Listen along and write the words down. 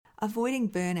Avoiding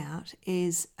burnout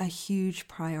is a huge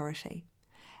priority.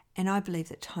 And I believe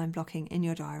that time blocking in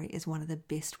your diary is one of the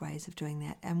best ways of doing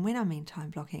that. And when I mean time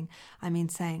blocking, I mean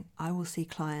saying I will see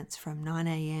clients from 9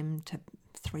 a.m. to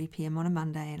 3 p.m. on a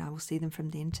Monday, and I will see them from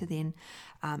then to then.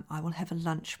 I will have a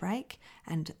lunch break,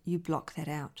 and you block that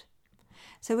out.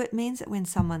 So it means that when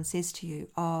someone says to you,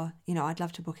 I'd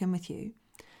love to book in with you,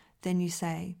 then you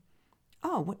say,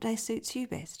 what day suits you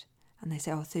best? And they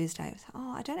say, Thursday.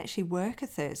 I don't actually work a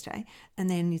Thursday. And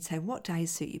then you'd say, what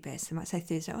days suit you best? They might say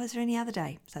Thursday. Is there any other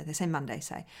day? So they say Monday,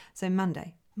 say. So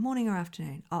Monday, morning or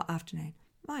afternoon? Afternoon.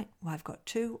 Right, I've got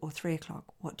 2 or 3 o'clock.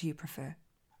 What do you prefer?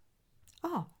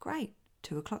 Great.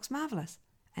 2 o'clock's marvellous.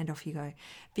 And off you go.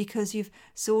 Because you've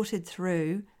sorted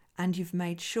through and you've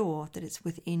made sure that it's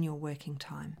within your working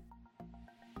time.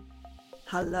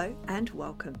 Hello and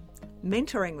welcome.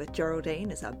 Mentoring with Geraldine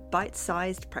is a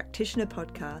bite-sized practitioner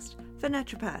podcast for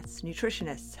naturopaths,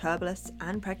 nutritionists, herbalists,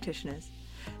 and practitioners.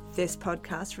 This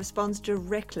podcast responds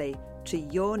directly to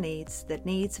your needs, the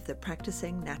needs of the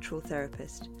practicing natural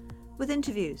therapist. With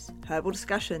interviews, herbal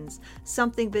discussions,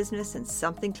 something business and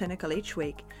something clinical each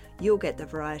week, you'll get the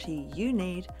variety you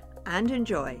need and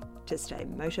enjoy to stay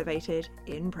motivated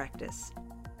in practice.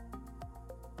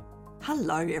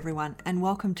 Hello everyone and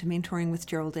welcome to Mentoring with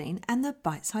Geraldine and the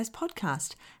Bite Size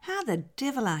Podcast. How the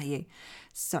devil are you?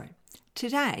 So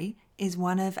today is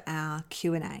one of our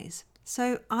Q&As.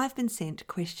 So I've been sent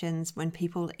questions when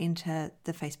people enter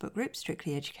the Facebook group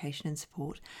Strictly Education and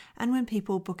Support, and when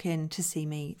people book in to see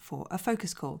me for a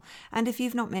focus call. And if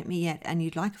you've not met me yet and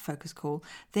you'd like a focus call,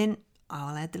 then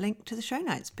I'll add the link to the show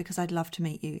notes because I'd love to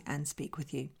meet you and speak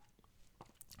with you.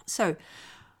 So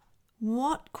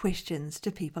what questions do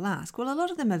people ask? Well, a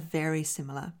lot of them are very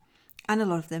similar and a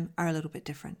lot of them are a little bit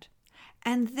different.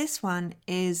 And this one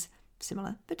is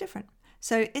similar but different.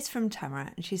 So it's from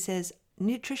Tamara and she says,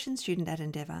 nutrition student at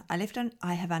Endeavour. I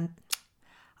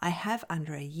have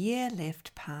under a year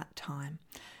left part-time.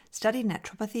 Studied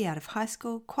naturopathy out of high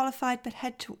school, qualified but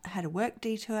had a work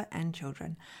detour and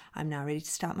children. I'm now ready to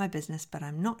start my business, but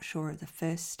I'm not sure of the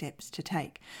first steps to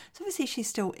take. So obviously she's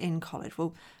still in college.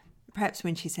 Well, perhaps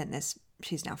when she sent this,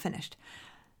 she's now finished.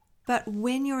 But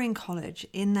when you're in college,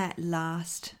 in that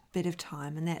last bit of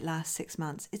time, in that last 6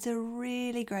 months, it's a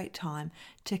really great time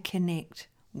to connect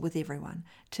with everyone,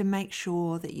 to make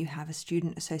sure that you have a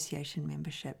student association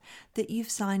membership, that you've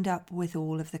signed up with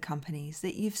all of the companies,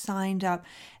 that you've signed up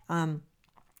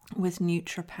with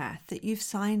Naturopath, that you've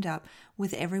signed up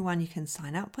with everyone you can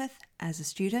sign up with as a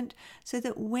student, so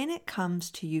that when it comes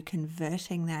to you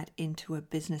converting that into a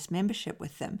business membership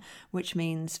with them, which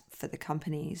means for the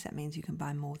companies, that means you can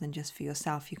buy more than just for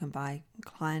yourself, you can buy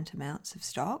client amounts of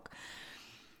stock.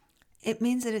 It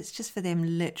means that it's just for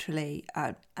them literally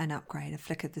an upgrade, a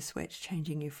flick of the switch,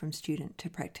 changing you from student to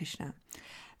practitioner.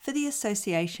 For the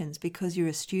associations, because you're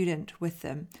a student with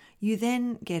them, you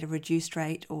then get a reduced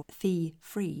rate or fee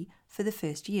free for the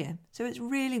first year. So it's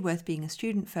really worth being a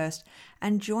student first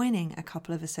and joining a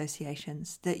couple of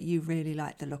associations that you really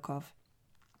like the look of.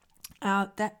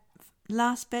 That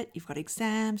last bit, you've got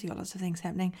exams, you've got lots of things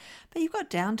happening, but you've got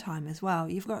downtime as well.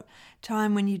 You've got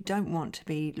time when you don't want to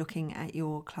be looking at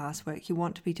your classwork, you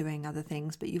want to be doing other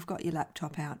things, but you've got your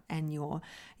laptop out and you're,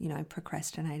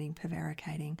 procrastinating,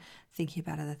 prevaricating, thinking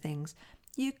about other things.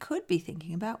 You could be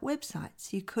thinking about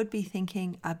websites. You could be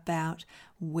thinking about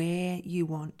where you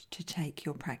want to take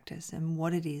your practice and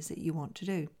what it is that you want to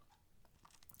do.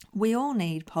 We all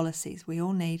need policies. We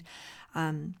all need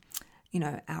our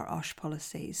OSH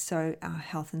policies, so our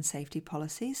health and safety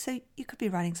policies. So you could be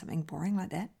writing something boring like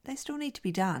that. They still need to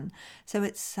be done. So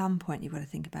at some point you've got to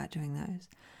think about doing those.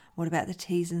 What about the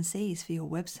T's and C's for your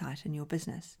website and your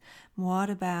business? What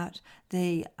about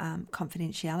the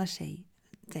confidentiality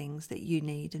things that you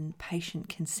need and patient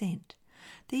consent?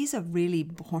 These are really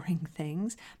boring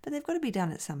things, but they've got to be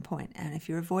done at some point. And if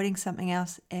you're avoiding something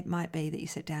else, it might be that you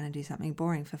sit down and do something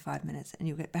boring for 5 minutes and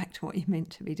you'll get back to what you meant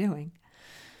to be doing.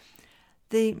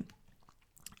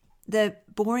 The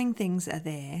boring things are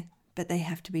there, but they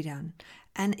have to be done.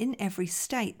 And in every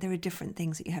state, there are different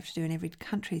things that you have to do. In every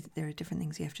country, there are different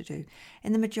things you have to do.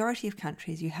 In the majority of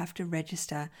countries, you have to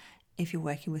register if you're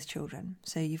working with children.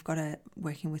 So you've got a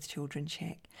working with children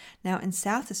check. Now, in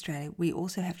South Australia, we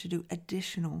also have to do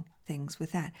additional things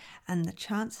with that. And the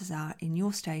chances are in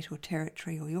your state or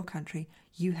territory or your country,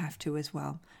 you have to as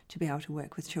well to be able to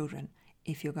work with children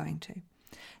if you're going to.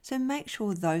 So make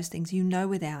sure those things you know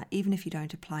without, even if you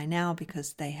don't apply now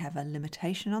because they have a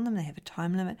limitation on them, they have a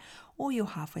time limit, or you're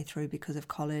halfway through because of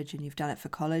college and you've done it for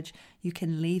college, you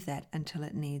can leave that until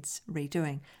it needs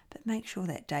redoing. But make sure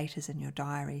that date is in your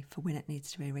diary for when it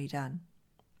needs to be redone.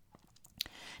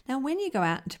 Now, when you go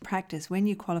out into practice, when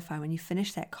you qualify, when you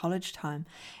finish that college time,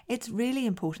 it's really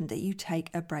important that you take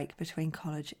a break between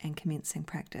college and commencing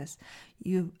practice.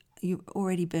 You've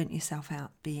already burnt yourself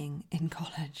out being in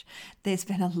college. There's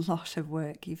been a lot of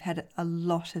work. You've had a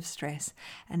lot of stress,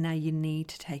 and now you need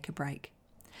to take a break.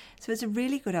 So it's a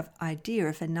really good idea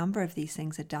if a number of these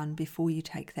things are done before you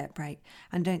take that break.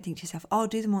 And don't think to yourself, oh, I'll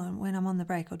do them when I'm on the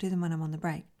break. I'll do them when I'm on the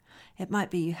break. It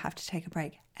might be you have to take a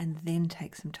break and then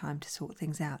take some time to sort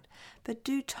things out. But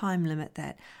do time limit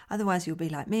that. Otherwise, you'll be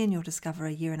like me and you'll discover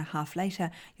a year and a half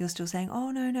later, you're still saying,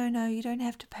 oh, no, you don't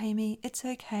have to pay me. It's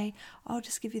okay. I'll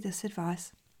just give you this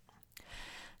advice.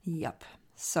 Yep.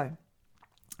 So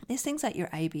there's things like your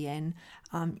ABN.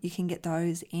 You can get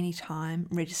those anytime.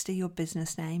 Register your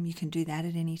business name. You can do that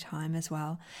at any time as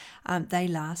well. They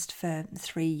last for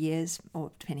 3 years,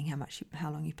 or depending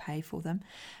how long you pay for them.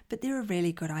 But they're a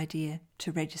really good idea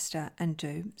to register and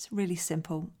do. It's a really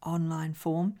simple online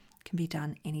form. Can be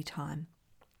done anytime.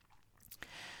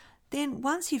 Then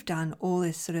once you've done all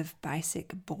this sort of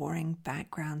basic, boring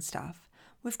background stuff,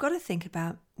 we've got to think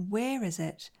about where is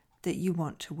it that you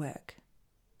want to work?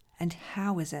 And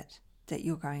how is it that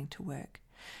you're going to work?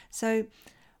 So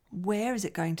where is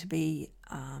it going to be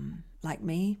like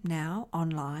me now,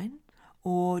 online?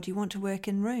 Or do you want to work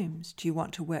in rooms? Do you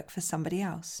want to work for somebody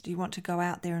else? Do you want to go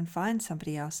out there and find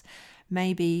somebody else?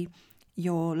 Maybe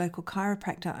your local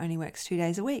chiropractor only works 2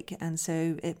 days a week, and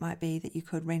so it might be that you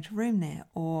could rent a room there.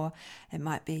 Or it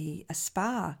might be a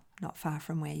spa not far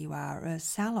from where you are, or a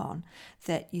salon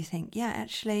that you think, yeah,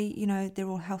 actually, they're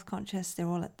all health conscious, they've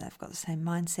got the same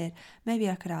mindset. Maybe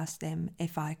I could ask them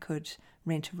if I could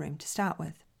rent a room to start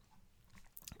with.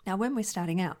 Now, when we're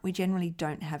starting out, we generally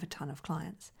don't have a ton of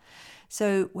clients.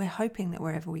 So we're hoping that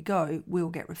wherever we go, we'll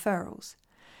get referrals.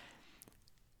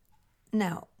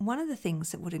 Now, one of the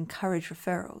things that would encourage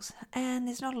referrals, and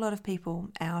there's not a lot of people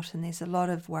out, and there's a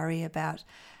lot of worry about,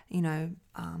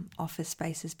 office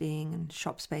spaces and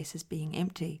shop spaces being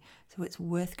empty. So it's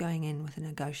worth going in with a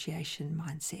negotiation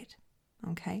mindset.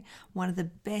 Okay. One of the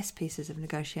best pieces of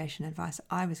negotiation advice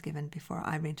I was given before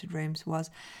I rented rooms was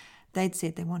they'd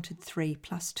said they wanted 3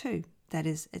 + 2. That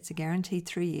is, it's a guaranteed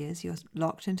 3 years. You're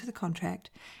locked into the contract,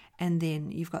 and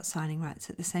then you've got signing rights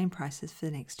at the same prices for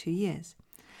the next 2 years.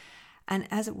 And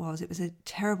as it was a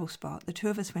terrible spot. The two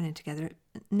of us went in together.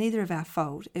 Neither of our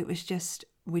fault. It was just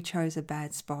we chose a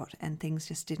bad spot and things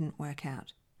just didn't work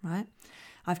out, right?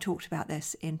 I've talked about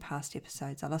this in past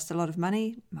episodes. I lost a lot of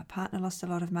money. My partner lost a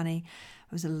lot of money.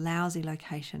 It was a lousy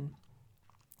location.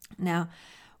 Now,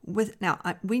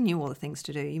 we knew all the things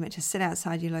to do. You meant to sit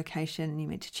outside your location and you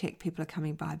meant to check people are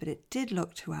coming by, but it did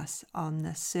look to us on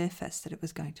the surface that it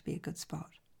was going to be a good spot.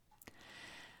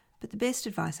 But the best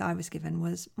advice I was given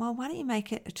was, well, why don't you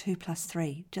make it a 2 +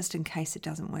 3, just in case it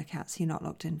doesn't work out so you're not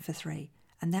locked in for 3.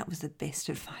 And that was the best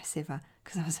advice ever,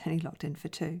 because I was only locked in for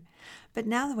 2. But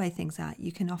now the way things are,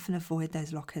 you can often avoid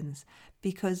those lock-ins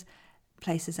because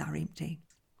places are empty.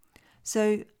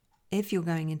 So if you're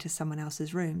going into someone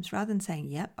else's rooms, rather than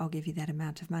saying, yep, I'll give you that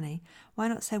amount of money, why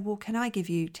not say, well, can I give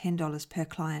you $10 per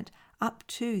client up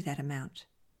to that amount?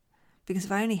 Because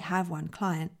if I only have one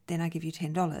client, then I give you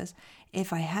 $10.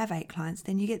 If I have 8 clients,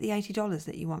 then you get the $80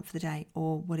 that you want for the day,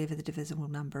 or whatever the divisible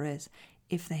number is,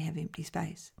 if they have empty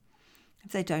space.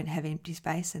 If they don't have empty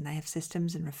space and they have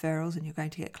systems and referrals and you're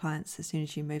going to get clients as soon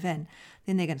as you move in,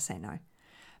 then they're going to say no.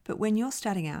 But when you're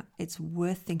starting out, it's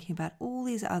worth thinking about all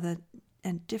these other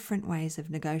and different ways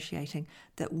of negotiating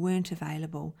that weren't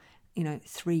available,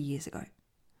 3 years ago,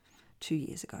 2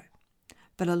 years ago.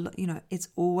 But, it's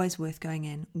always worth going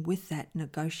in with that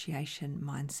negotiation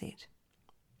mindset.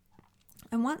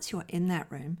 And once you're in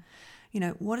that room,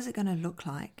 what is it going to look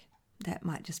like? That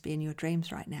might just be in your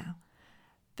dreams right now.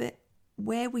 But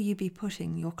where will you be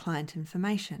putting your client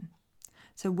information?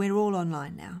 So we're all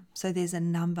online now. So there's a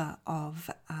number of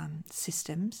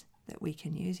systems that we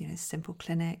can use. Simple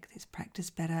Clinic, there's Practice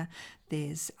Better,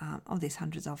 there's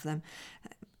hundreds of them.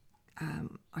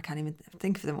 I can't even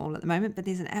think of them all at the moment, but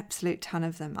there's an absolute ton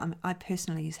of them. I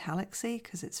personally use Halaxy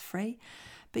because it's free.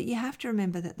 But you have to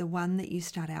remember that the one that you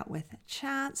start out with,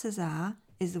 chances are,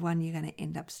 is the one you're going to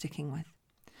end up sticking with.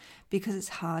 Because it's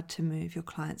hard to move your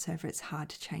clients over, it's hard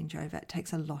to change over, it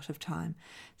takes a lot of time.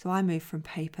 So I moved from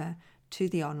paper to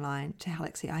the online to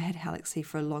Halaxy. I had Halaxy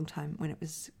for a long time when it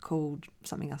was called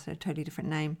something else, a totally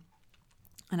different name.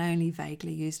 And I only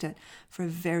vaguely used it for a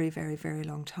very, very, very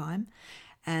long time.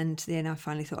 And then I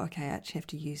finally thought, okay, I actually have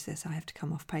to use this. I have to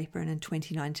come off paper. And in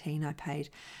 2019, I paid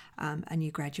a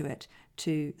new graduate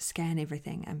to scan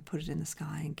everything and put it in the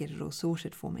sky and get it all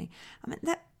sorted for me. I mean,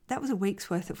 that was a week's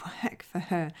worth of work for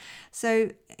her.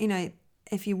 So,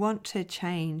 if you want to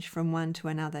change from one to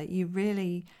another, you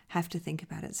really have to think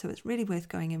about it. So it's really worth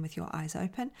going in with your eyes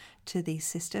open to these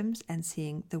systems and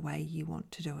seeing the way you want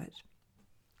to do it.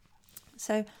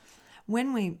 So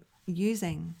when we're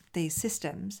using these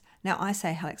systems, now I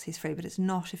say Halaxy is free, but it's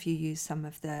not if you use some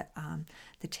of the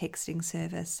texting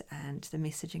service and the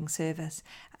messaging service,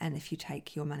 and if you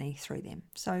take your money through them.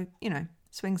 So,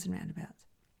 swings and roundabouts.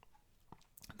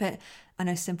 But I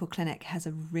know Simple Clinic has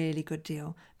a really good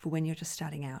deal for when you're just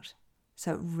starting out.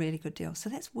 So really good deal. So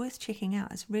that's worth checking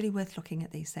out. It's really worth looking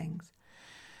at these things.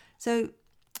 So,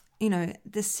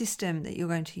 the system that you're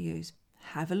going to use,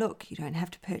 have a look. You don't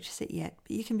have to purchase it yet,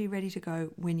 but you can be ready to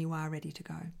go when you are ready to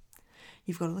go.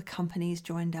 You've got all the companies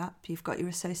joined up. You've got your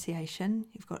association.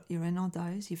 You're in on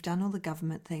those. You've done all the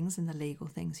government things and the legal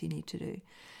things you need to do.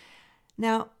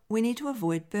 Now, we need to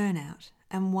avoid burnout.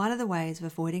 And one of the ways of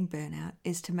avoiding burnout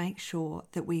is to make sure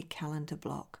that we calendar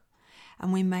block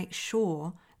and we make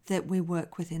sure that we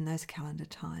work within those calendar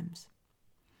times.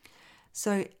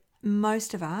 So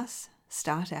most of us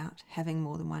start out having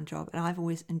more than one job, and I've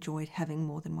always enjoyed having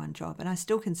more than one job, and I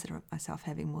still consider myself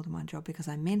having more than one job because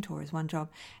I mentor as one job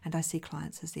and I see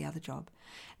clients as the other job.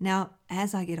 Now,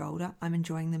 as I get older, I'm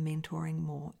enjoying the mentoring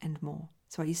more and more.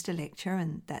 So I used to lecture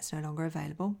and that's no longer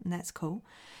available, and that's cool,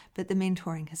 but the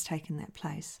mentoring has taken that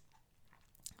place.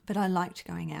 But I liked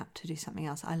going out to do something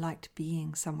else. I liked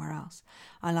being somewhere else.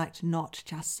 I liked not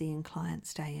just seeing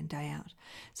clients day in, day out.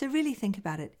 So really think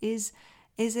about it. Is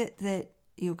it that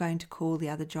you're going to call the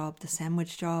other job the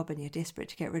sandwich job and you're desperate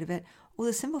to get rid of it? Or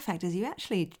the simple fact is you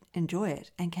actually enjoy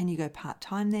it, and can you go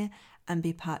part-time there and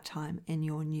be part-time in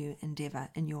your new endeavour,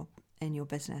 in your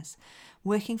business?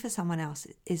 Working for someone else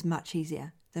is much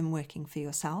easier than working for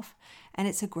yourself, and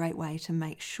it's a great way to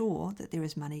make sure that there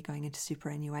is money going into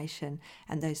superannuation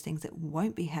and those things that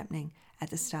won't be happening at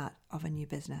the start of a new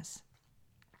business.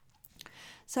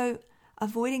 So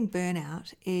avoiding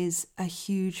burnout is a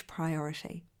huge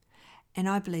priority. And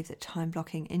I believe that time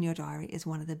blocking in your diary is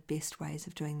one of the best ways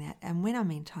of doing that. And when I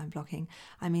mean time blocking,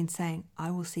 I mean saying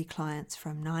I will see clients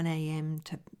from 9 a.m.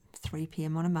 to 3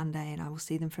 p.m. on a Monday, and I will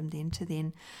see them from then to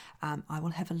then. I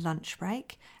will have a lunch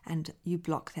break, and you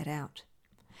block that out.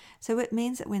 So it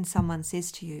means that when someone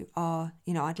says to you,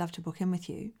 I'd love to book in with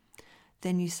you,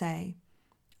 then you say,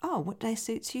 what day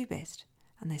suits you best?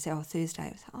 And they say,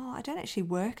 Thursday. I don't actually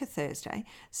work a Thursday.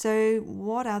 So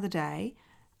what other day,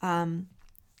 and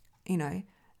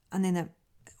then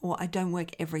I don't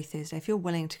work every Thursday. If you're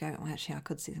willing to go, actually I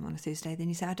could see them on a Thursday, then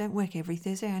you say, I don't work every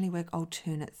Thursday, I only work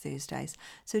alternate Thursdays.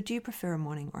 So do you prefer a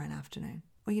morning or an afternoon?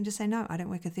 Or you can just say, no, I don't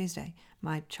work a Thursday.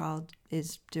 My child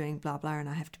is doing blah, blah, and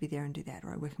I have to be there and do that,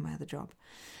 or I work in my other job.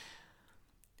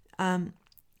 And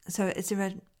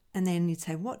then you'd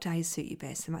say, what days suit you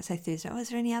best? They might say Thursday. Is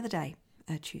there any other day?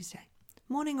 Tuesday.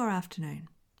 Morning or afternoon?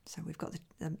 So we've got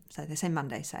so they say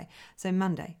Monday, So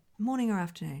Monday, morning or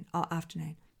afternoon?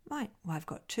 Afternoon. Right, well, I've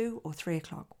got 2 or 3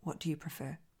 o'clock. What do you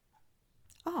prefer?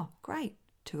 Great.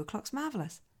 2 o'clock's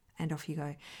marvellous. And off you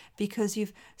go. Because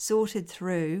you've sorted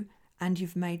through and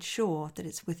you've made sure that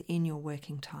it's within your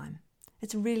working time.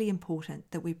 It's really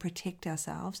important that we protect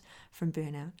ourselves from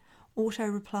burnout. Auto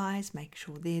replies, make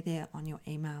sure they're there on your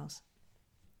emails.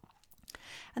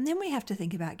 And then we have to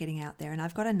think about getting out there. And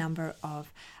I've got a number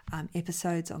of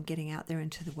episodes on getting out there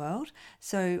into the world.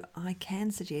 So I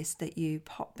can suggest that you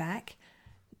pop back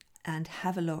and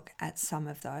have a look at some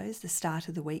of those. The start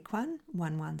of the week one,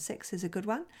 116 is a good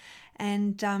one.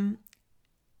 And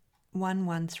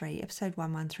 113, episode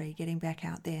 113, getting back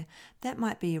out there, that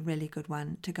might be a really good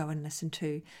one to go and listen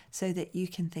to, so that you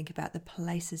can think about the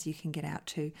places you can get out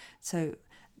to, so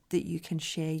that you can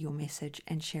share your message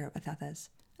and share it with others.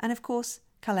 And of course,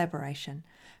 collaboration.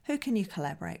 Who can you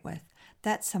collaborate with?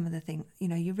 That's some of the things,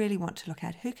 you really want to look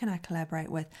at. Who can I collaborate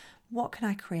with? What can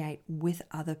I create with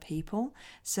other people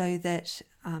so that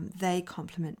they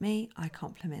complement me, I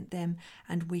complement them,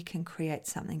 and we can create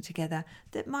something together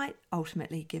that might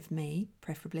ultimately give me,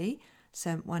 preferably,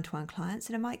 some one-to-one clients,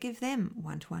 and it might give them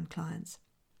one-to-one clients.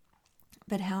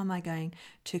 But how am I going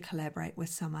to collaborate with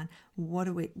someone?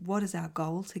 What is our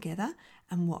goal together,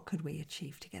 and what could we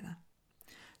achieve together?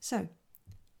 So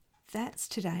that's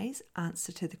today's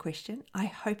answer to the question. I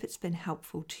hope it's been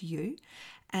helpful to you,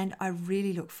 and I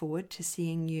really look forward to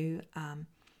seeing you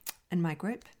in my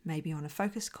group, maybe on a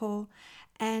focus call.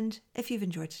 And if you've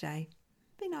enjoyed today,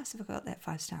 it'd be nice if I got that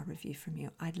 5-star review from you.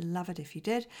 I'd love it if you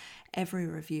did. Every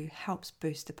review helps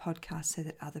boost the podcast so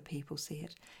that other people see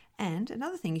it. And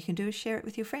another thing you can do is share it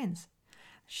with your friends.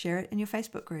 Share it in your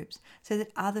Facebook groups so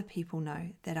that other people know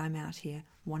that I'm out here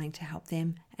wanting to help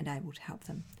them and able to help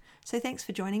them. So thanks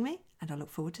for joining me, and I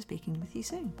look forward to speaking with you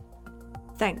soon.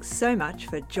 Thanks so much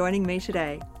for joining me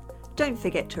today. Don't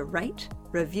forget to rate,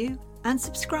 review, and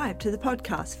subscribe to the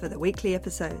podcast for the weekly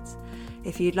episodes.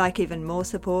 If you'd like even more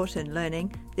support and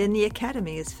learning, then the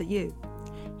Academy is for you.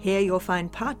 Here you'll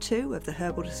find part 2 of the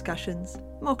herbal discussions,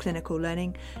 more clinical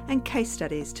learning, and case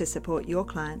studies to support your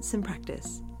clients in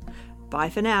practice. Bye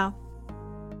for now.